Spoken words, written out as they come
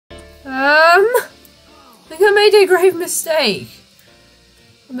I think I made a grave mistake.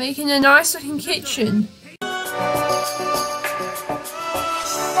 I'm making a nice looking kitchen.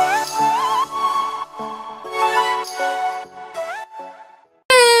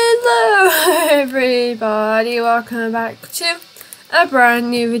 Hello everybody, welcome back to a brand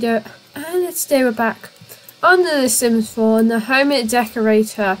new video, and today we're back on the Sims 4 and the Home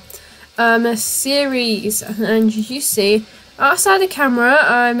Decorator series. And you see, outside the camera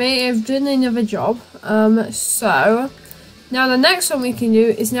I may have done another job, so now the next one we can do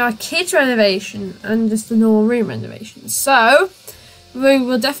is now a kids renovation and just a normal room renovation. So we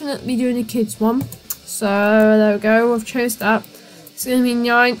will definitely be doing a kids one, so there we go, we've chose that. It's going to be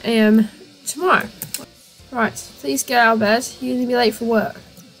 9 AM tomorrow. Right, please get out of bed. You're going to be late for work.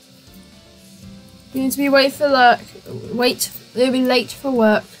 You're going to be late for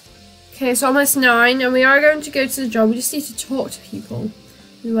work. Okay, it's almost 9 and we are going to go to the job. We just need to talk to people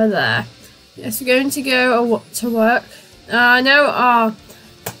who are there. Yes, we're going to go to work. I know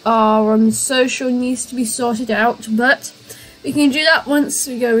our social needs to be sorted out, but we can do that once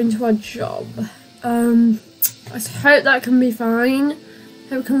we go into our job. I hope that can be fine.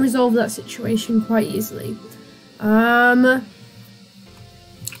 Hope we can resolve that situation quite easily.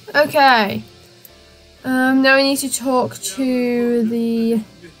 Okay. Now we need to talk to the...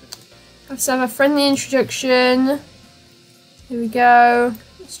 Let's have a friendly introduction. Here we go.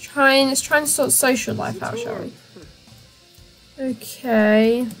 Let's try and sort social life out, shall we?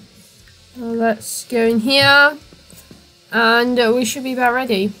 Okay. Well, let's go in here, and we should be about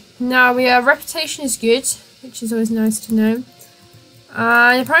ready. Now, our reputation is good, which is always nice to know.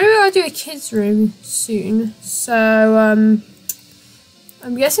 And probably we'll do a kids' room soon. So,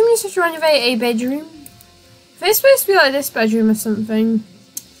 I'm guessing we just have to renovate a bedroom. If it's supposed to be like this bedroom or something,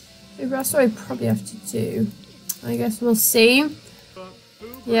 maybe that's what we probably have to do. I guess we'll see.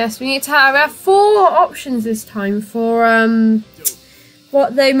 Yes, we need to have 4 options this time for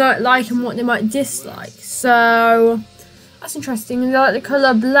what they might like and what they might dislike. So that's interesting. They like the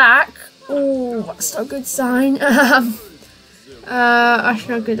colour black. Oh, that's not a good sign. That's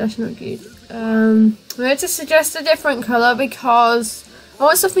not good, that's not good. I'm going to suggest a different colour because I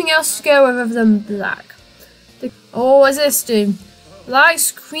want something else to go with other than black. Oh, what's this do? Like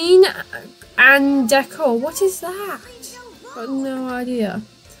screen and decor. What is that? Got no idea.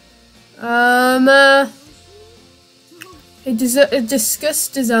 Discuss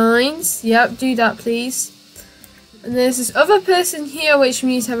designs. Yep, do that please. And there's this other person here which we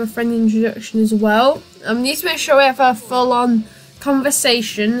need to have a friendly introduction as well. We need to make sure we have a full-on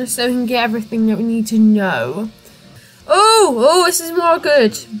conversation so we can get everything that we need to know. Oh, this is more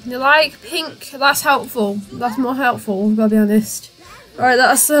good. You like pink? That's helpful. That's more helpful, I've got to be honest. Alright,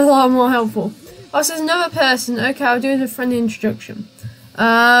 that's a lot more helpful. Oh, so there's another person. Okay, I'll do the friendly introduction.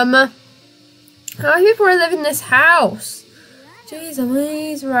 How many people really live in this house? Jeez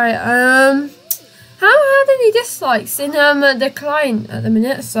Louise, right. How many dislikes in the client at the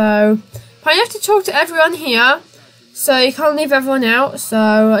minute, so I have to talk to everyone here, so you can't leave everyone out,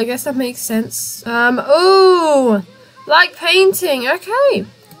 so I guess that makes sense. Oh, like painting, okay.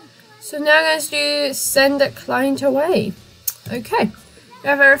 So now I'm going to do send a client away. Okay, we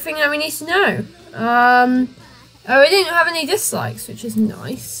have everything that we need to know. Oh, we didn't have any dislikes, which is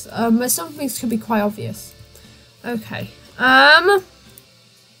nice, but some things could be quite obvious. Okay, they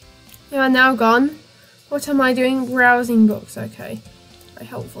are now gone. What am I doing? Browsing books, okay. Very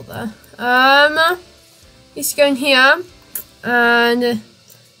helpful there. Need to go in here and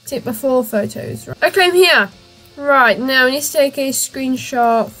take before photos. Right. Okay, I'm here. Right, now we need to take a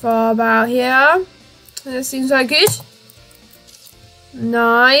screenshot for about here. That seems like good.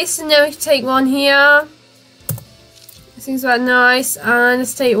 Nice, and then we can take one here. That seems like nice, and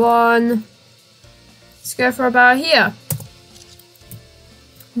let's take one. Let's go for about here.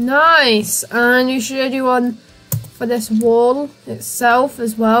 Nice, and you should do one for this wall itself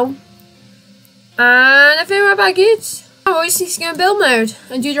as well. And I think we're about good. Oh, we just need to go in build mode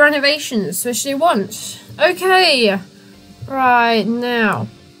and do the renovations which they want. Okay, right now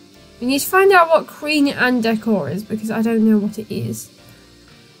we need to find out what green and decor is because I don't know what it is.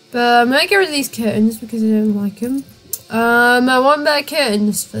 But I'm gonna get rid of these curtains because I don't like them. I want better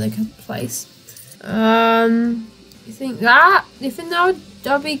curtains for the place. You think that? You think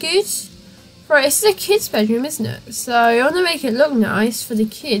that'd be good? Right, this is a kid's bedroom, isn't it? So you want to make it look nice for the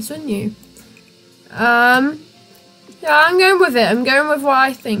kids, wouldn't you? Yeah, I'm going with it. I'm going with what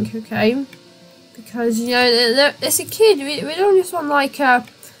I think, okay? Because, you know, it's a kid. We don't just want, like,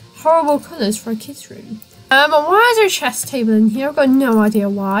 horrible colours for a kid's room. Why is there a chess table in here? I've got no idea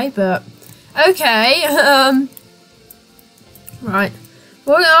why, but... Okay, right.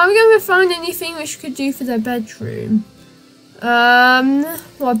 Well, are we going to find anything which we could do for the bedroom?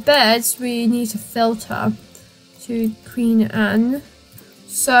 Well, beds, we need a filter to Queen Anne.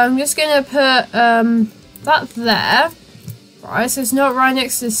 So I'm just going to put that there. Right, so it's not right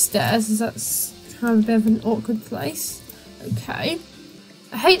next to the stairs, as that's kind of a bit of an awkward place. Okay.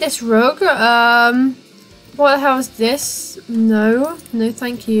 I hate this rug. What the hell is this? No, no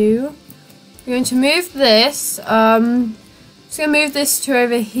thank you. We're going to move this. Just going to move this to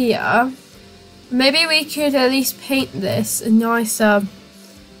over here. Maybe we could at least paint this a nicer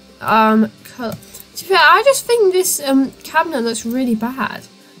colour. To be fair, I just think this cabinet looks really bad.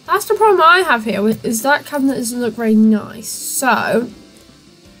 That's the problem I have here, is that cabinet doesn't look very nice. So,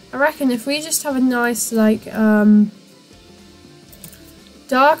 I reckon if we just have a nice, like,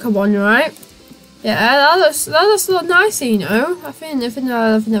 darker one, right? Yeah, that looks a lot nicer, you know. I think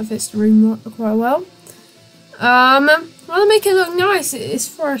that fits the room quite well. Want to make it look nice, it's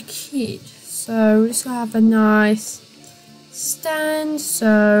for a kid. So, we're just going to have a nice stand.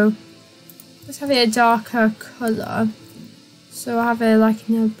 So, let's have it a darker colour. So I'll have it like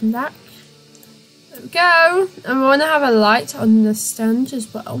in a black. There we go. And we want to have a light on the stand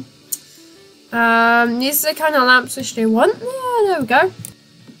as well. These are the kind of lamps which they want. Yeah, there we go.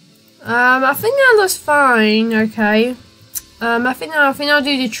 I think that looks fine. Okay. I think I'll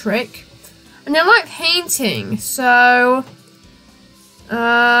do the trick. And I like painting, so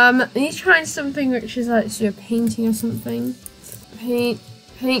I need to try something which is like sort of painting or something. Paint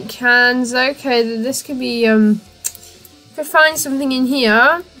cans. Okay, this could be could find something in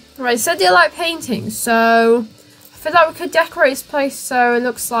here. Right, said they like painting, so I feel like we could decorate this place so it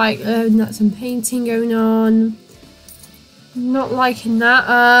looks like there's some painting going on. Not liking that.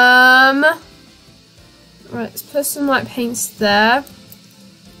 Right, let's put some like paints there.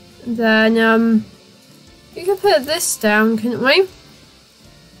 And then we could put this down, couldn't we?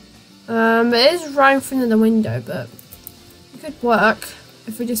 It is right in front of the window, but it could work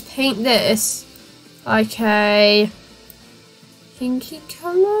if we just paint this like a pinky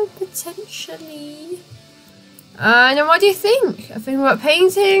colour, potentially. And then what do you think? I think we're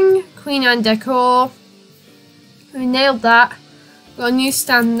painting, Queen Anne decor. We nailed that. Got a new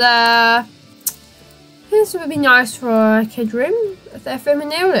stand there. This would be nice for a kid room. I think we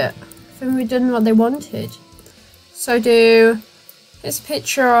nailed it. I think we've done what they wanted. So do this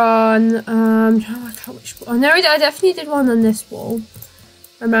picture on, I'm trying to work out which wall. Oh no, I definitely did one on this wall.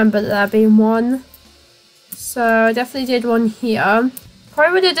 I remember there being one. So I definitely did one here.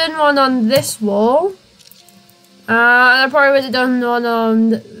 Probably would have done one on this wall. And I probably would have done one on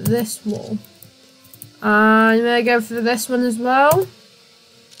this wall. And I'm going to go for this one as well.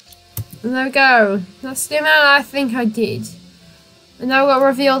 And there we go. That's the amount I think I did. And now we've got to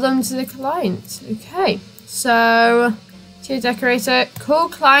reveal them to the client. Okay. So, to the decorator, call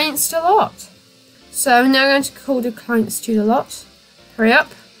clients to lot. So now we're going to call the clients to the lot. Hurry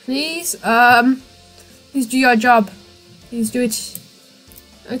up, please. Please do your job. Please do it.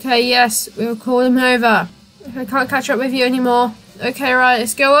 Okay, yes, we'll call them over. I can't catch up with you anymore. Okay, right,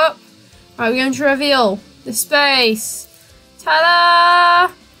 let's go up. Right, we're going to reveal the space.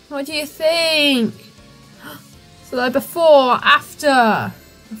 Ta-da! What do you think? So like before, after.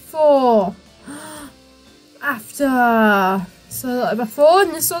 Before. After. So like before,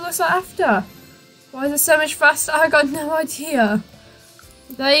 and this one looks like after. Why is it so much faster? I got no idea.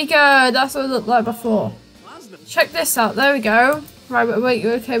 There you go, that's what it looked like before. Check this out, there we go. Right, but wait,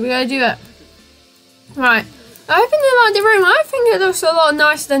 okay, we gotta do it. Right, I hope you like the room. I think it looks a lot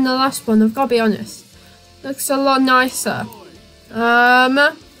nicer than the last one, I've gotta be honest. Looks a lot nicer.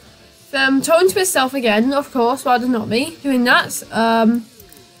 I'm talking to myself again, of course, rather not me doing that.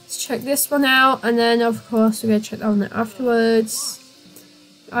 Let's check this one out, and then of course we're gonna check that one out afterwards.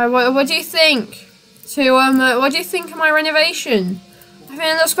 What do you think? What do you think of my renovation? I think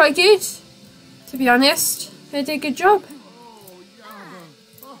it looks quite good, to be honest. They did a good job.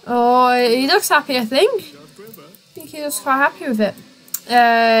 Oh, he looks happy, I think. I think he looks quite happy with it.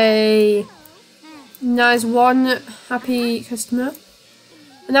 There's one happy customer.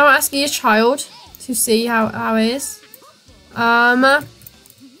 And now I'm asking his child to see how it is. So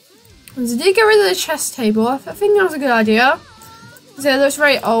they did get rid of the chess table. I think that was a good idea. So it looks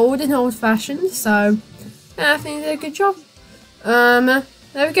very old and old-fashioned, so yeah, I think they did a good job.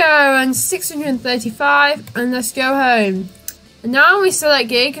 There we go, and 635, and let's go home. And now we select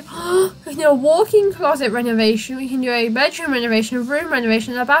gig. We can do a walk-in closet renovation. We can do a bedroom renovation, a room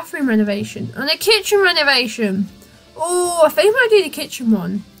renovation, a bathroom renovation, and a kitchen renovation. Oh, I think I might do the kitchen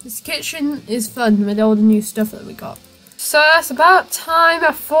one. This kitchen is fun with all the new stuff that we got. So it's about time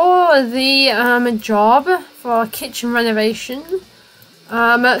for the job for a kitchen renovation.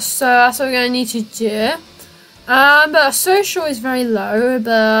 So that's what we're going to need to do. But our social is very low,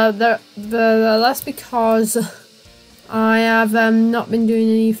 but that's because I have not been doing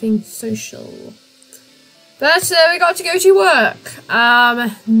anything social. But we got to go to work.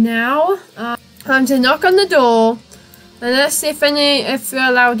 Now time to knock on the door, and let's see if we're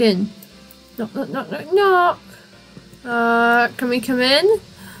allowed in. Knock, knock, knock, knock, knock. Can we come in?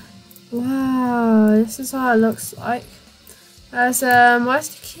 Wow, this is what it looks like. Where's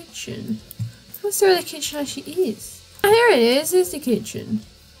the kitchen? Let's see where the kitchen actually is. Oh, here it is. Here's the kitchen.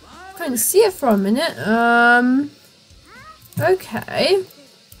 I couldn't see it for a minute. Okay.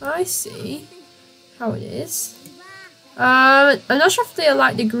 I see how it is. I'm not sure if they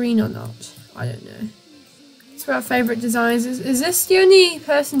like the green or not. I don't know. It's one of our favourite designs. Is this the only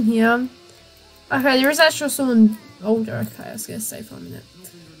person here? Okay, there is actually someone older. Okay, I was going to say for a minute.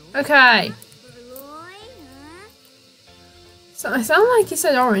 Okay. So I sound like you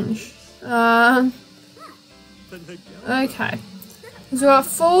said orange. Okay. So we've got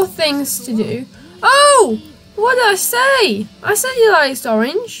 4 things to do. Oh! What did I say? I said you liked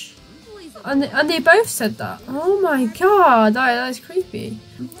orange. And they both said that. Oh my god, that is creepy.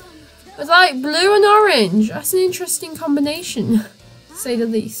 It's like blue and orange. That's an interesting combination, to say the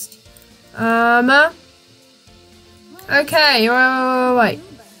least. Okay, wait.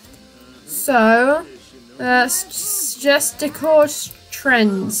 So, let's just decor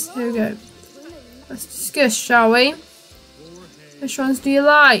trends. Here we go. Let's discuss, shall we? Which ones do you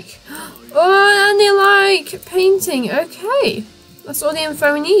like? Oh, and you like painting. Okay. That's all the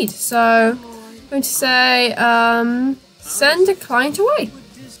info we need. So, I'm going to say, send a client away.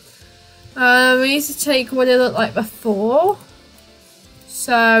 We need to take what it looked like before.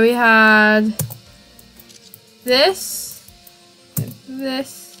 So, we had this,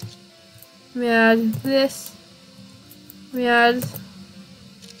 we had this, we had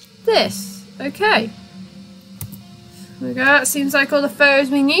this. Okay. There we go. That seems like all the photos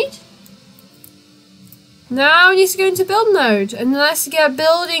we need. Now we need to go into build mode and let's get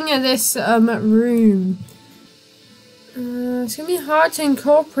building this room. It's gonna be hard to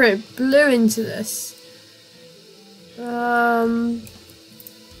incorporate blue into this.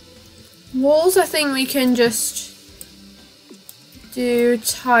 Walls, I think we can just do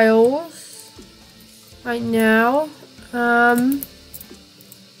tiles right now. There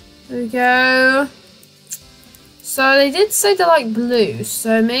we go. So they did say they like blue,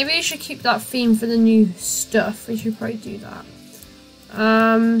 so maybe we should keep that theme for the new stuff. We should probably do that.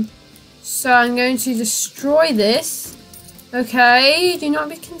 So I'm going to destroy this. Okay, do not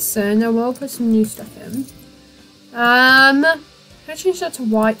be concerned. I will put some new stuff in. Can I change that to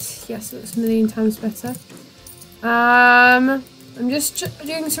white? Yes, it looks a million times better. I'm just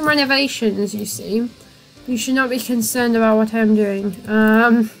doing some renovations, you see. You should not be concerned about what I'm doing.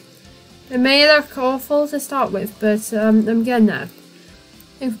 It may look awful to start with, but I'm getting there.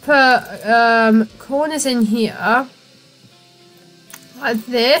 If we put corners in here, like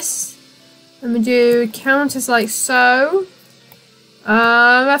this, and we do counters like so.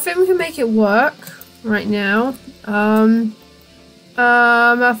 I think we can make it work right now. I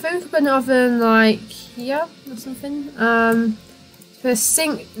think we can put an oven like here or something. Put a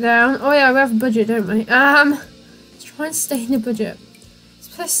sink down. Oh yeah, we have a budget, don't we? Let's try and stay in the budget. Let's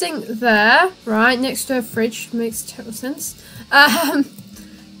put a sink there, right, next to a fridge. Makes total sense.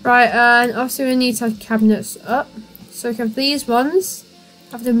 Right, and obviously we need to have cabinets up. So we can have these ones.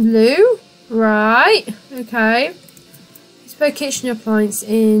 Have them blue. Right, okay. Let's put a kitchen appliance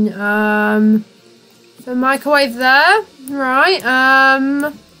in. The microwave there. Right,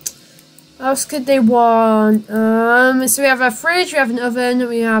 what else could they want? So we have a fridge, we have an oven,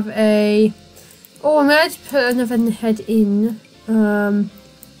 we have a... Oh, I'm going to put an oven head in.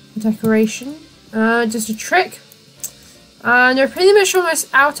 Decoration. Just a trick. And we're pretty much almost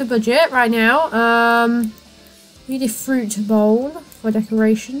out of budget right now. We need a fruit bowl for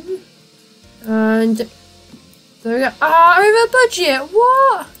decoration. And there we go. Ah, over budget.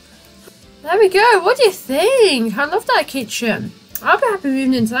 What? There we go. What do you think? I love that kitchen. I'll be happy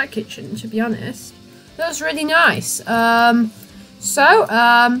moving into that kitchen, to be honest. That was really nice. I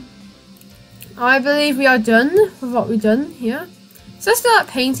believe we are done with what we've done here. So let's do that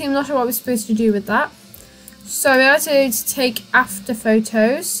painting. I'm not sure what we're supposed to do with that. So we have to take after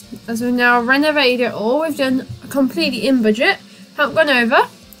photos. As we've now renovated it all. We've done completely in budget. Haven't gone over.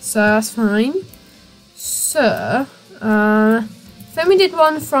 So that's fine. So, I think we did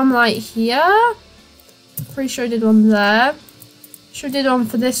one from like here. Pretty sure I did one there. Sure did one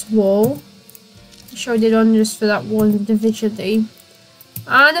for this wall. Sure did one just for that wall individually.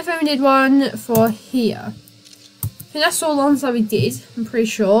 And I think we did one for here. think that's all the ones that we did, I'm pretty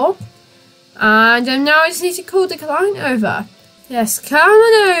sure. And now I just need to call the client over. Yes, come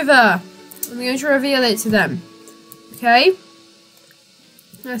on over. I'm going to reveal it to them. Okay.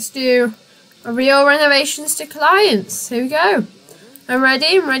 Let's do a real renovations to clients. Here we go. I'm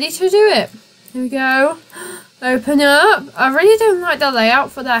ready to do it. Here we go. Open up. I really don't like the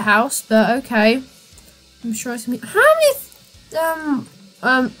layout for their house, but okay. I'm sure it's me. How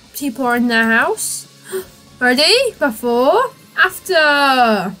many people are in their house? Ready? Before,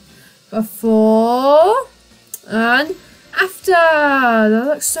 after. Before and after. That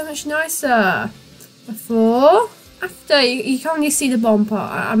looks so much nicer. Before, after. You can't really see the bottom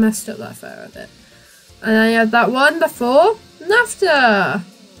part. I messed up that photo a bit. And then you have that one before and after.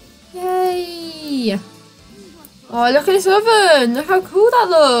 Yay! Oh, look at this oven. Look how cool that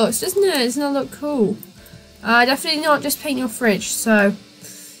looks, doesn't it? Doesn't that look cool? Definitely not just paint your fridge. So,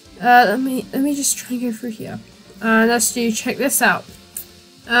 let me just try and go through here. Let's check this out.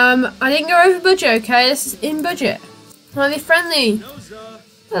 I didn't go over budget, okay? This is in budget. Are they friendly?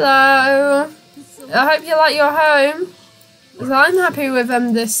 Hello. I hope you like your home. Because I'm happy with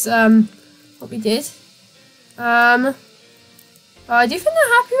this what we did. Do you think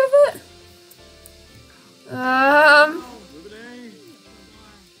they're happy with it?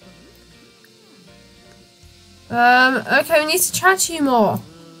 Okay, we need to chat to you more.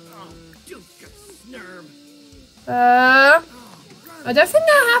 I don't think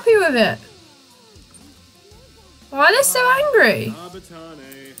they're happy with it. Why are they so angry? I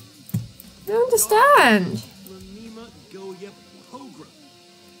don't understand.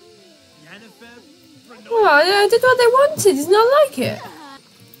 Well, I did what they wanted. It's not like it.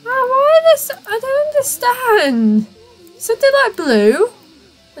 Oh, why are they so... I don't understand. Something like blue.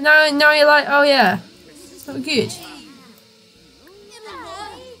 And now you're like, oh yeah. It's not good.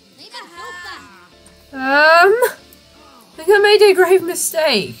 I think I made a grave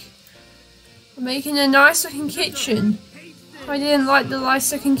mistake. I'm making a nice looking kitchen. I didn't like the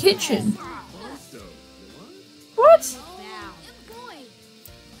nice looking kitchen. What?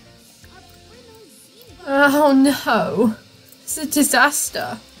 Oh no. It's a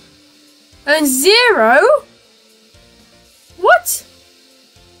disaster. And 0? What?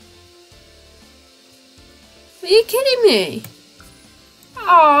 Are you kidding me?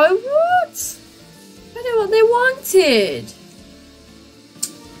 Oh, what? I know what they wanted.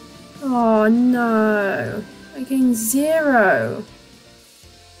 Oh no. I'm getting 0.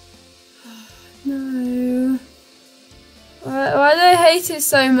 No. Why do they hate it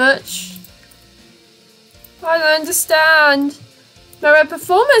so much? I don't understand. My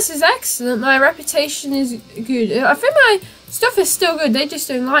performance is excellent. My reputation is good. I think my stuff is still good. They just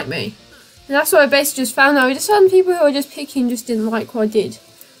don't like me. And that's what I basically just found out. I just found people who were just picky and just didn't like what I did.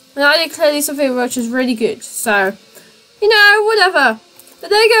 And I did clearly something which was really good. So, you know, whatever.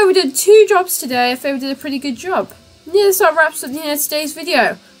 But there you go. We did 2 jobs today. I think we did a pretty good job. And yeah, that wraps up today's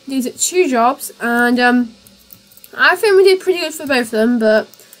video. We did 2 jobs. And I think we did pretty good for both of them. But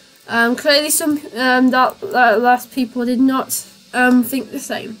clearly some that last people did not think the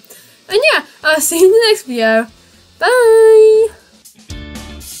same. And yeah, I'll see you in the next video. Bye!